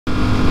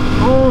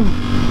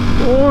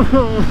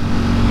Oh.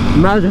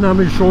 Imagine how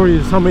many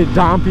shorties, how many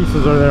dime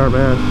pieces are there,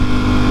 man.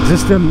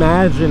 Just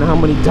imagine how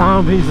many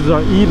dime pieces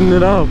are eating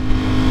it up.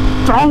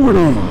 Throwing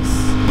us.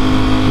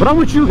 But I'm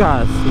with you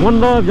guys. One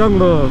love, young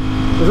love.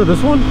 Is it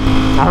this one?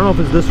 I don't know if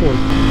it's this one.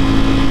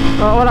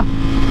 Hola.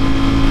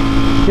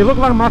 He looked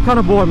like my kind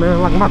of boy, man.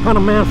 Like my kind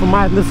of man from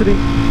my ethnicity.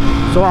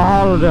 So I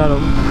hollered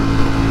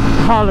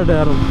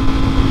at him.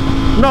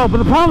 No, but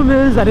the problem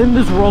is that in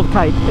this world,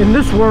 Kite, in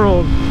this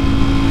world,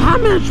 how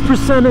much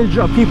percentage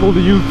of people do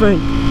you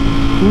think,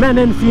 men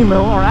and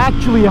female, are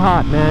actually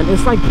hot, man?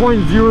 It's like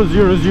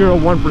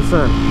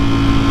 0.0001%.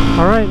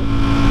 Alright?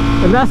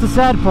 And that's the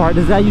sad part,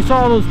 is that you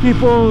saw all those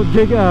people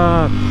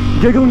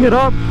giggling it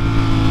up.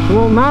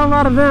 Well, not a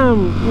lot of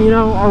them, you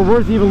know, are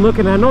worth even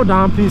looking at. No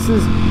dime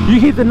pieces. You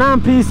keep the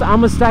dime piece,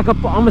 I'm gonna stack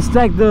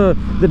the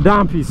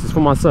dime pieces for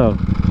myself.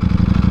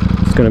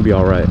 It's gonna be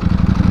alright.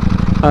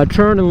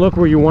 Turn and look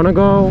where you want to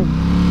go,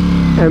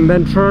 and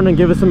then turn and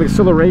give it some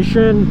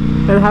acceleration.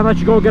 And how about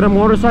you go get a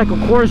motorcycle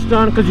course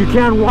done, because you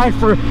can't ride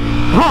for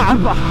I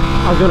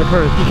was gonna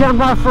curse. You can't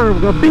ride for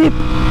beep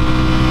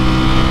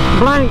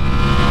blank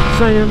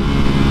saying.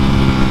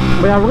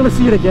 But yeah, we're gonna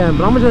see it again.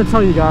 But I'm just gonna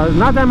tell you guys,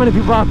 not that many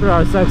people out there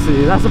are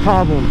sexy. That's the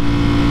problem.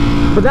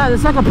 But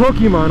it's like a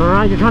Pokemon,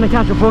 alright? You're trying to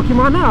catch a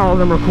Pokemon. Not all of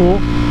them are cool.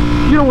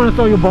 You don't want to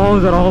throw your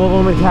balls at all of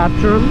them and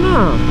capture them.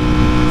 No,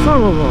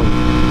 some of them.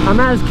 I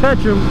might just catch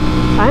them.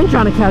 I ain't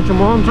trying to catch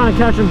them all. I'm trying to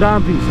catch them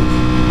dime pieces.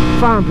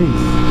 Fine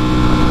piece.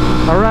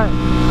 Alright.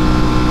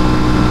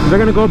 They're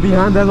going to go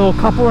behind that little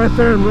couple right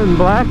there in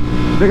black.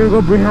 They're going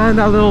to go behind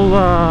that little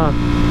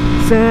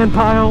sand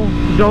pile,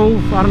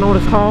 dove, I don't know what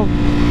it's called.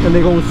 And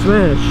they go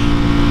smash.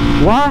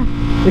 Why?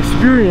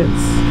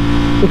 Experience.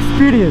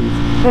 Experience.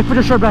 Hey, put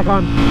your shirt back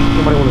on.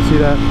 Nobody want to see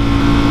that.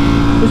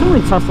 There's so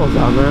many Teslas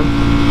out, man.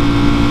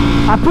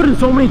 I put in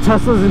so many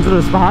Teslas into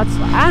the spots.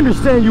 I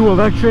understand you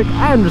electric.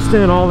 I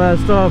understand all that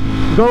stuff.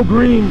 Go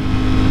green.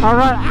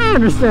 Alright, I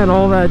understand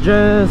all that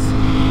jazz.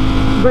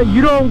 But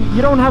you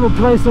don't have a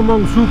place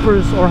among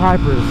supers or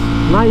hypers.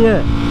 Not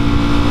yet.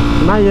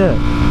 Not yet.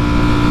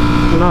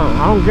 No,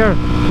 I don't care.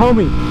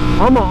 Homie,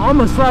 I'm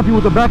gonna slap you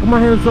with the back of my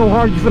hand so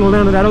hard you're finna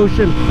land in that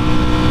ocean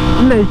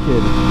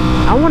naked.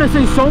 I wanna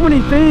say so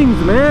many things,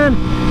 man.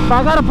 But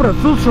I gotta put a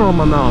filter on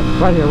my mouth.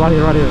 Right here, right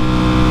here, right here.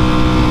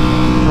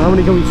 How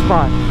many can we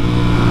spot?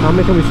 How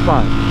many can we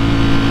spot?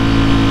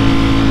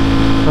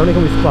 How many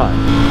can we spot?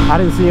 I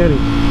didn't see any.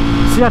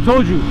 See, I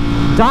told you.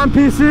 Dime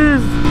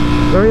pieces,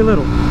 very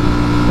little.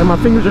 And my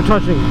fingers are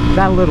touching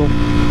that little.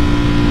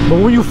 But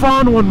when you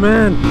find one,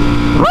 man,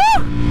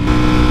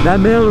 that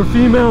male or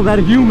female, that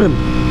human,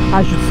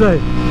 I should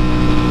say,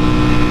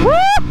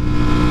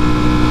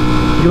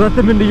 you let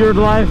them into your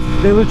life,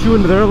 they let you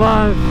into their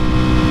life.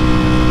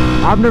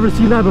 I've never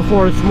seen that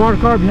before. A smart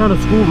car behind a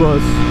school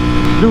bus.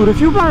 Dude, if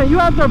you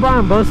out there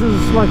buying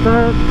buses like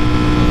that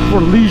for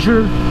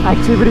leisure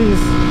activities,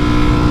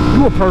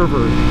 you a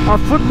pervert. A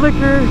foot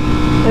licker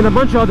and a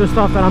bunch of other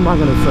stuff that I'm not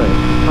gonna say.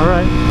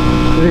 Alright?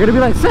 You're gonna be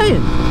like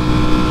saying,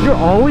 you're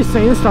always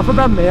saying stuff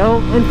about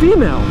male and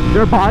female,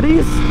 their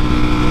bodies,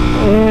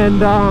 and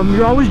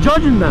you're always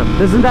judging them.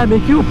 Doesn't that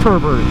make you a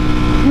pervert?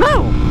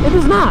 No, it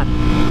does not.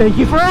 Thank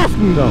you for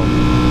asking though.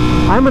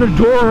 I'm an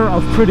adorer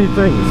of pretty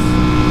things.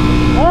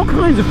 All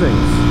kinds of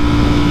things.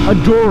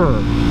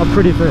 Adorer of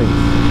pretty things.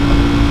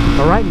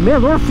 Alright,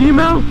 male or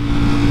female,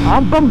 I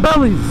bum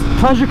bellies.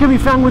 Pleasure can be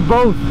found with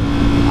both.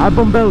 I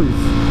bum bellies.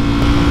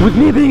 With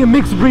me being a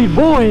mixed breed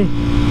boy,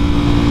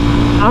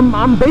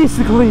 I'm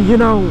basically, you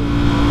know,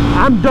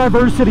 I'm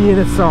diversity in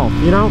itself.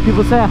 You know,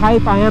 people say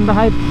hype, I am the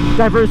hype.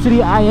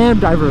 Diversity, I am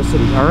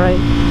diversity. Alright?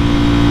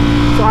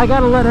 So I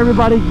gotta let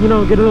everybody, you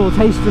know, get a little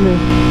taste of me.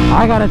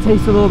 I gotta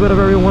taste a little bit of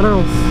everyone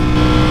else.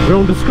 We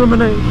don't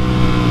discriminate.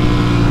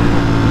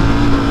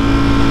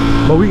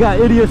 But we got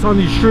idiots on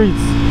these streets.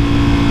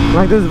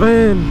 Like this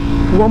van.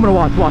 Ooh, I'm gonna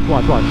watch.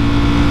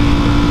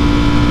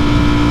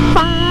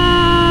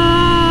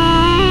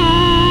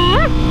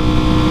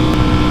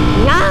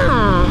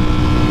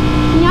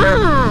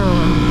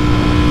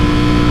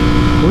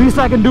 The least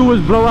I can do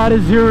is blow out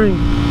his hearing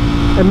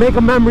and make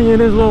a memory in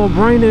his little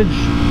brainage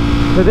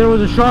that there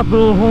was a sharp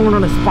little horn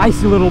on a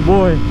spicy little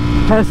boy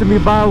passing me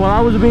by while I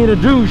was being a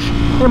douche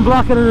and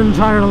blocking an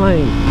entire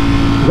lane.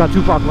 We got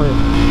Tupac lane.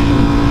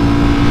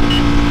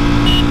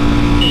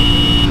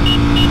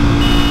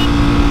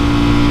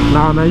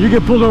 Nah, man, you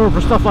get pulled over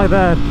for stuff like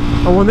that,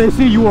 and when they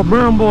see you a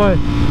brown boy,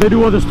 they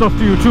do other stuff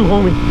to you too,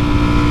 homie.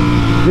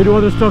 They do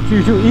other stuff to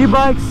you too.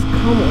 E-bikes,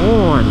 come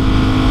on.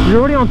 You're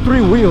already on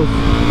 3 wheels.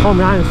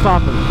 Homie, I ain't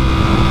stopping.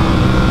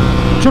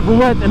 Triple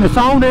wet, and it's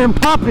all damn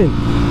popping.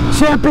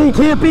 Champagne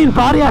camping,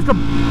 body after...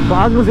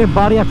 I was gonna say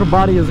body after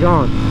body is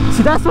gone.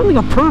 See, that's something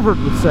a pervert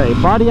would say.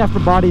 Body after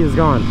body is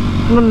gone.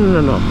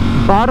 No.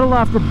 Bottle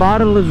after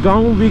bottle is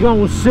gone. We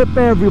gonna sip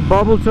every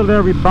bubble till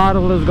every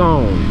bottle is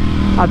gone.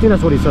 I think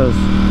that's what he says.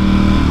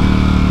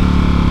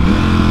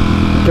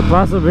 Que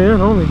pasa bien,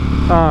 homie?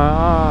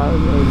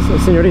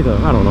 Senorita,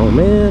 I don't know,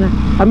 man.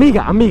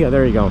 Amiga,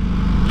 there you go.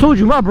 Told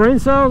you my brain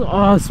cells.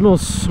 Oh, it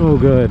smells so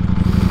good.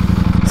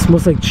 It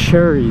Smells like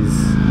cherries,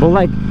 but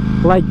like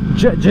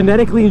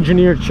genetically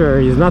engineered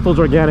cherries, not those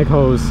organic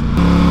hoes.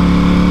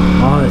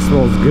 Oh, it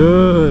smells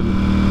good.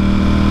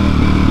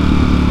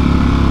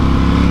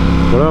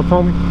 What up,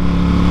 homie?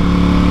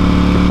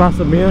 ¿Qué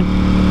pasa, man?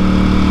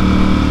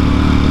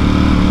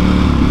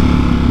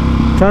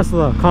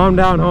 Tesla, calm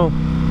down, ho.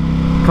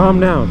 Calm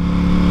down.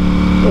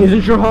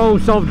 Isn't your hoe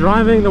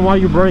self-driving? Then why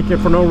you brake it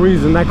for no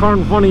reason? That car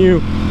in front of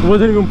you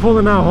wasn't even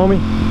pulling out, homie.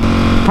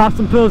 Pop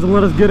some pills and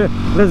let's get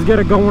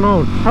it going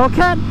on.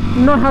 Hellcat?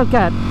 No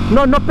Hellcat.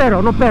 No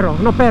pero, no pero,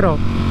 no pero.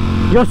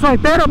 Yo soy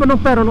pero, but no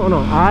pero,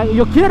 no.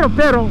 Yo quiero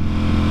pero.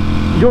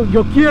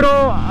 Yo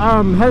quiero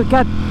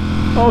Hellcat.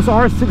 Oh, it's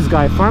R6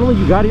 guy. Finally,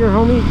 you got here,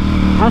 homie.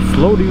 How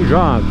slow do you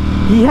drive?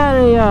 He had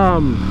a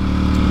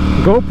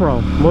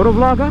GoPro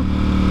motovlogger.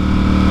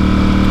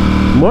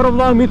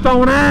 Motovlog me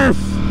throwing ass.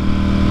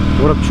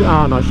 What up?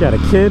 Oh no, she had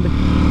a kid,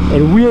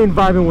 and we ain't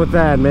vibing with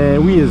that,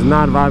 man. We is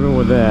not vibing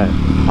with that.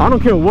 I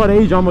don't care what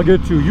age I'm gonna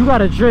get to. You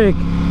got a chick,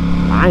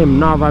 I am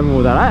not vibing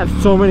with that. I have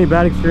so many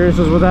bad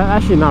experiences with that.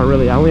 Actually, not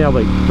really. I only have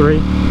like 3.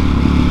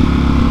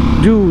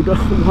 Dude,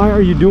 why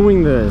are you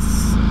doing this?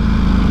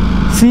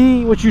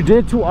 See what you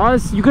did to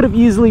us? You could have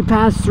easily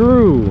passed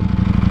through.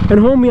 And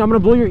homie, I'm gonna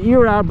blow your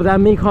ear out, but that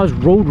may cause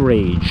road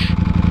rage.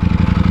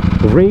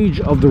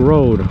 Rage of the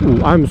road.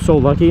 Ooh, I'm so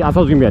lucky. I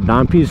thought it was gonna be a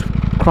dime piece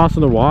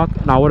crossing the walk,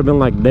 and I would have been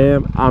like,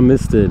 damn, I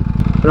missed it.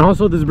 And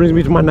also, this brings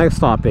me to my next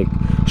topic.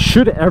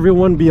 Should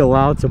everyone be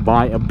allowed to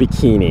buy a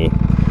bikini?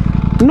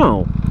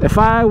 No. If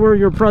I were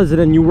your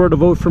president and you were to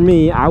vote for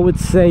me, I would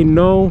say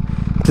no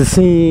to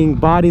seeing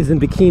bodies in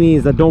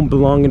bikinis that don't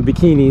belong in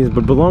bikinis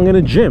but belong in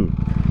a gym.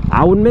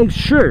 I would make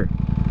sure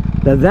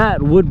that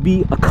that would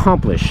be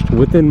accomplished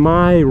within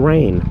my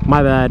reign,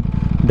 my bad,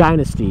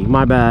 dynasty,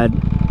 my bad,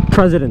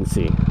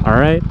 presidency. All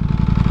right.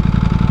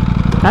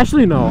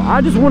 Actually, no.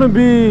 I just want to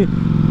be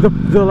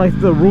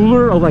the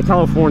ruler of like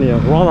California,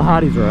 where all the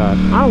hotties are at.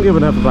 I don't give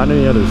an F about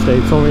any other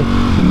states, homie.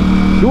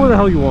 Do what the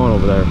hell you want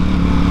over there.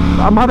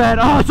 My bad.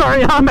 Oh,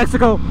 sorry.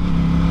 Mexico.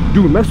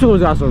 Dude,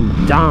 Mexico's got some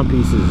dime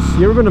pieces.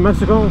 You ever been to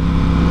Mexico?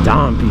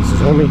 Dime pieces,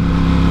 homie.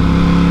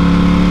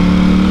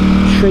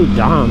 Straight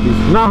dime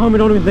pieces. Nah, homie,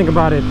 don't even think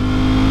about it.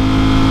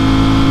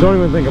 Don't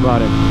even think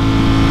about it.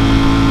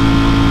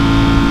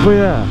 But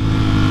yeah,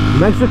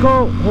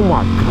 Mexico. Oh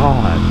my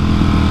God.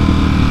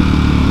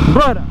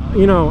 But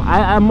you know,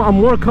 I'm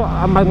more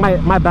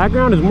my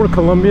background is more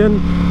Colombian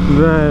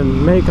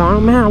than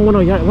Mexicano. Man, I want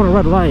a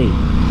red light.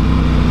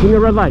 Give me a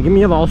red light. Give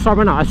me yellow. I'll stop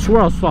right now. I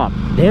swear I'll stop.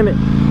 Damn it.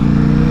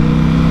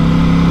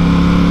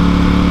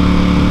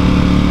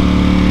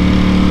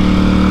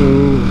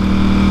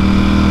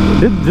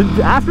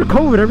 After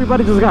COVID,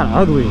 everybody just got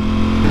ugly.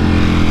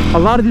 A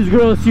lot of these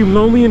girls seem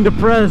lonely and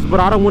depressed, but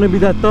I don't want to be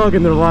that thug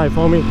in their life,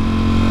 homie.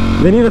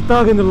 They need a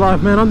thug in their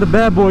life, man. I'm the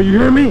bad boy. You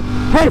hear me?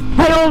 Hey,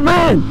 old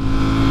man!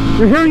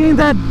 Your hearing ain't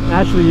that...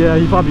 Actually, yeah,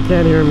 he probably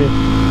can't hear me.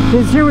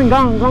 His hearing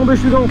gone. Gone,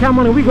 bitch, we gone. Count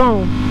money, we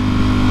gone.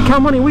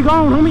 Count money, we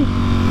gone, homie.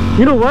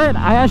 You know what?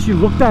 I actually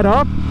looked that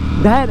up.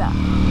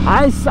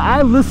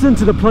 I listened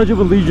to the Pledge of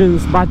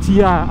Allegiance by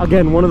T.I.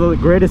 Again, one of the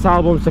greatest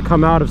albums to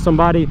come out of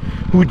somebody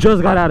who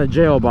just got out of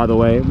jail, by the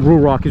way. Roo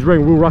Rock. He's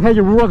wearing Roo Rock. Hey,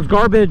 your Roo Rock's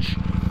garbage.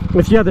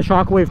 If you have the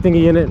shockwave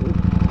thingy in it.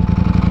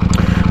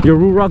 Your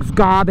Roo Rock's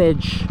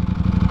garbage.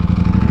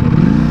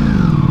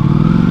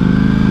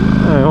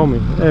 Hey, homie.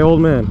 Hey,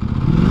 old man.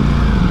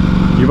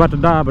 You about to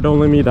die, but don't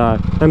let me die.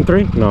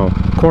 M3? No.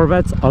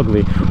 Corvette's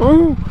ugly.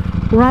 Oh,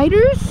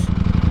 riders?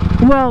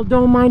 Well,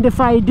 don't mind if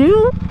I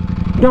do.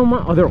 Don't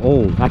mind. Oh, they're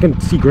old. I can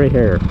see gray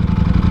hair.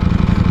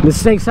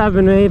 Mistakes have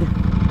been made.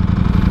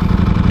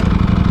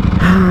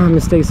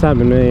 Mistakes have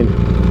been made.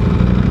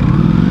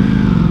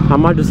 I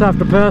might just have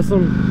to pass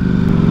them.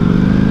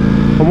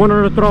 I want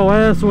her to throw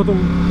ass with them.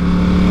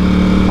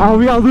 Oh,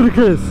 we got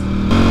Ludacris.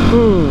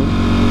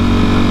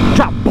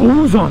 Drop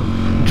bows on him.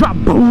 Drop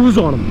bows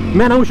on him.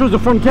 Man, I wish it was the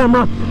front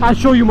camera. I'd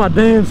show you my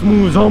dance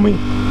moves, homie.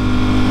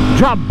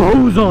 Drop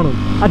bows on him.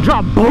 I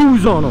drop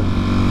bows on him.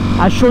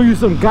 I show you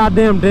some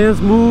goddamn dance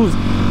moves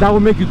that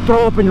would make you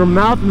throw up in your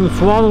mouth and then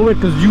swallow it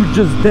because you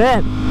just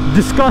that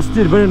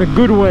disgusted, but in a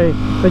good way,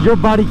 that your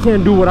body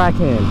can't do what I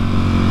can.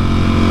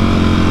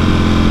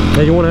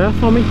 Hey, you want to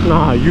F on me?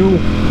 Nah, you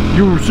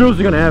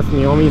seriously gonna F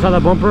me, homie. You saw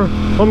that bumper?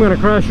 I'm gonna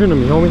crash into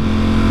me, homie.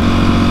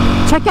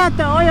 Check out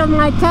the oil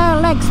my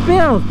Cadillac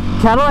spilled.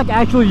 Cadillac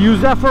actually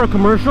used that for a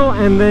commercial,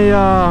 and they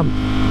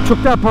took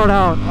that part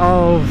out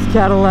of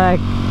Cadillac.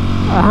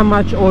 How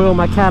much oil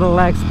my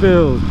Cadillac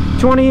spills.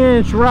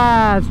 20-inch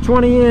rides,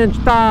 20-inch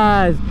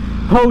thighs.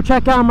 Ho,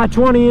 check out my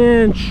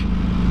 20-inch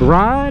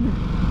ride.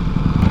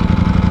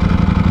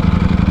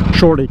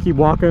 Shorty, keep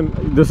walking.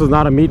 This is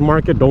not a meat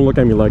market. Don't look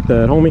at me like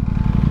that, homie.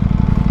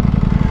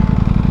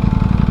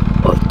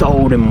 Oh,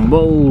 throw them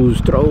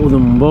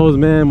bows,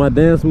 man. My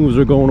dance moves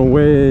are going a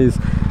ways.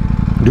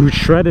 Dude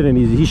shredded, and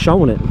he's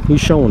showing it.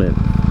 He's showing it.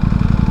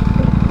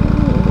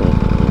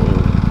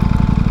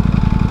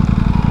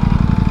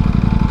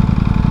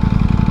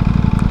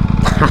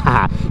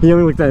 He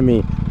only looked at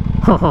me.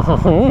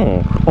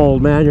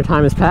 Old man, your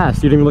time has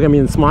passed. You didn't even look at me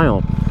and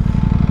smile.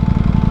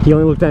 He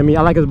only looked at me.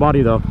 I like his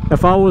body though.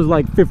 If I was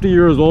like 50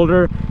 years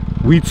older,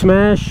 we'd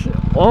smash.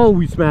 Oh,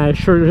 we'd smash.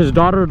 Sure, his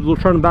daughter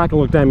turned back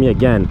and looked at me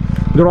again.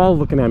 They're all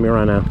looking at me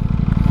right now.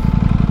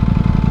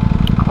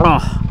 Oh,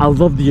 I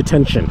love the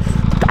attention.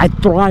 I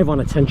thrive on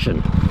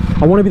attention.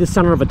 I want to be the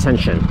center of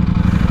attention.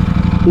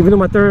 Even though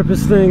my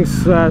therapist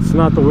thinks that's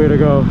not the way to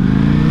go.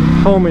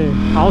 Homie,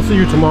 I'll see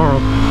you tomorrow.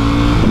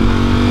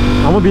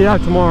 I'm gonna be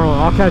out tomorrow.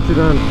 I'll catch you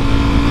then.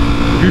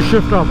 You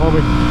shift up,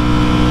 homie.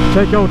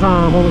 Take your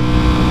time, homie.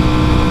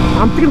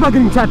 I'm thinking about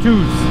getting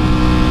tattoos.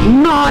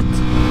 Not!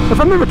 If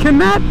I'm ever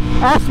kidnapped,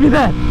 ask me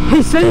that. Hey,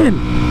 Saiyan,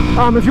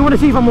 if you want to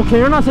see if I'm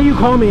okay or not, say you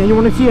call me and you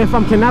want to see if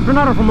I'm kidnapped or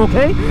not, or if I'm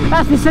okay,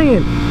 ask me,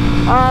 Saiyan,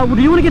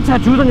 do you want to get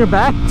tattoos on your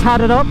back,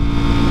 tatted up?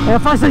 And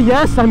if I say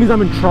yes, that means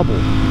I'm in trouble.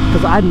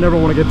 Because I'd never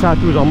want to get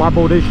tattoos on my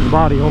bodacious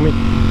body, homie.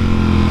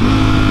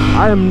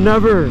 I am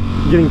never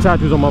getting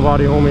tattoos on my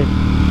body, homie.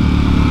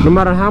 No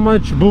matter how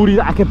much booty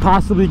I could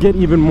possibly get,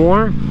 even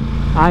more,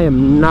 I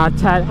am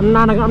not I'm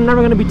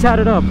never gonna be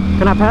tatted up.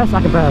 Can I pass?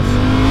 I can pass.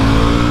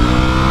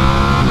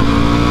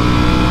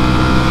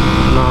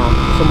 No,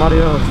 somebody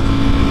else.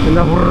 In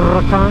the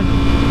hurricane.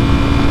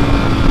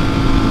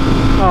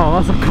 Oh,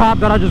 that's a cop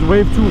that I just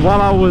waved to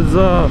while I was,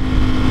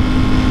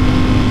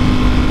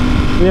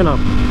 you know.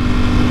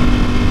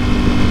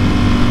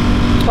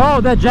 Oh,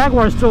 that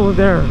Jaguar is still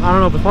there. I don't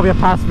know if it's probably a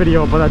past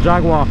video, but that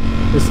Jaguar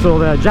is still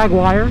there.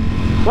 Jaguar?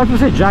 Why do you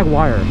say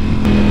Jaguar?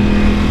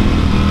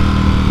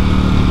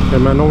 Hey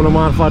man, no one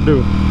mind if I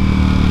do.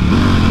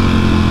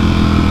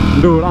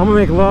 Dude, I'm gonna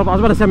make love. I was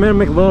about to say I'm gonna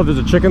make love. There's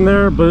a chicken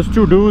there, but there's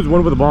two dudes,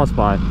 one with a boss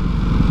spy.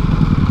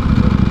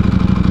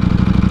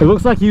 It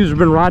looks like he's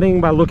been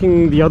riding by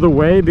looking the other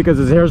way because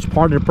his hair is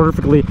parted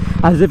perfectly,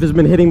 as if it's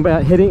been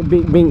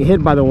being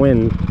hit by the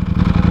wind.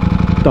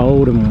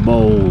 Throw them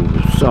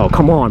bows. Oh,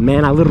 come on,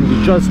 man. I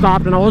literally just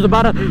stopped and I was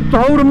about to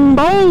throw them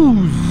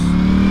bows.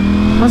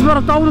 I was about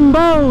to throw them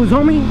bows,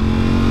 homie.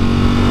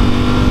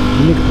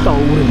 Nigga, throw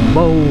them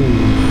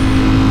bows.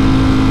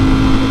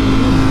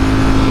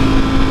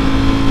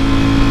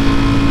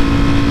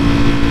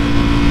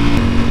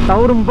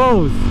 Throw them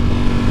bows.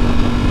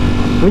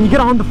 When you get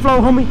on the floor,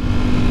 homie,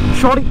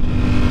 shorty,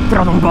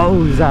 throw them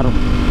bows at them.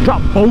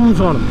 Drop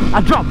bows on them.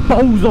 I drop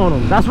bows on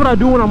them. That's what I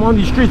do when I'm on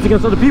these streets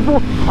against other people.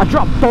 I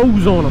drop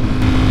bows on them.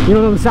 You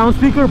know the sound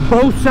speaker?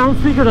 Bose sound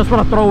speaker? That's what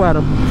I throw at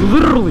them.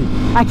 Literally.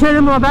 I carry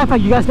them in my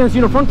backpack. You guys can't see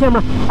in the front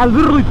camera. I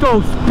literally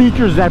throw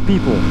speakers at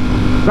people.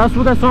 That's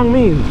what that song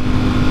means.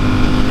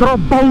 Throw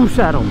bows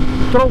at them.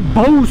 Throw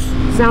Bose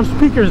sound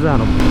speakers at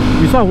them.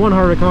 You saw one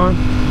hurricane.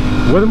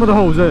 Where the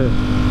hose at?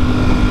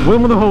 Where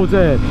the hose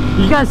at?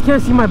 You guys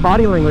can't see my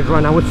body language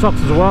right now, which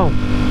sucks as well.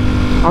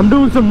 I'm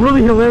doing some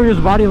really hilarious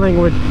body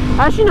language.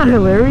 Actually not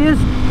hilarious,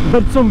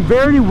 but some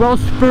very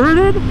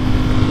well-spirited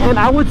and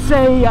I would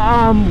say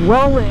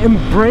well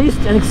embraced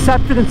and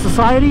accepted in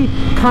society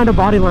kind of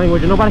body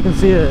language, and nobody can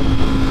see it.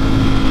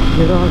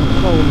 You know?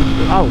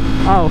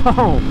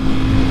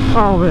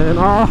 Oh man,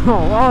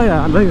 oh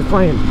yeah, I think it's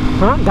playing.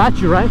 Huh? Got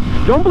you, right?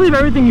 Don't believe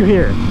everything you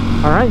hear,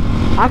 alright?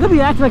 I could be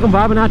acting like I'm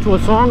vibing out to a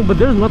song, but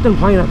there's nothing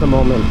playing at the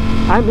moment.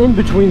 I'm in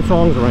between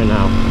songs right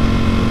now.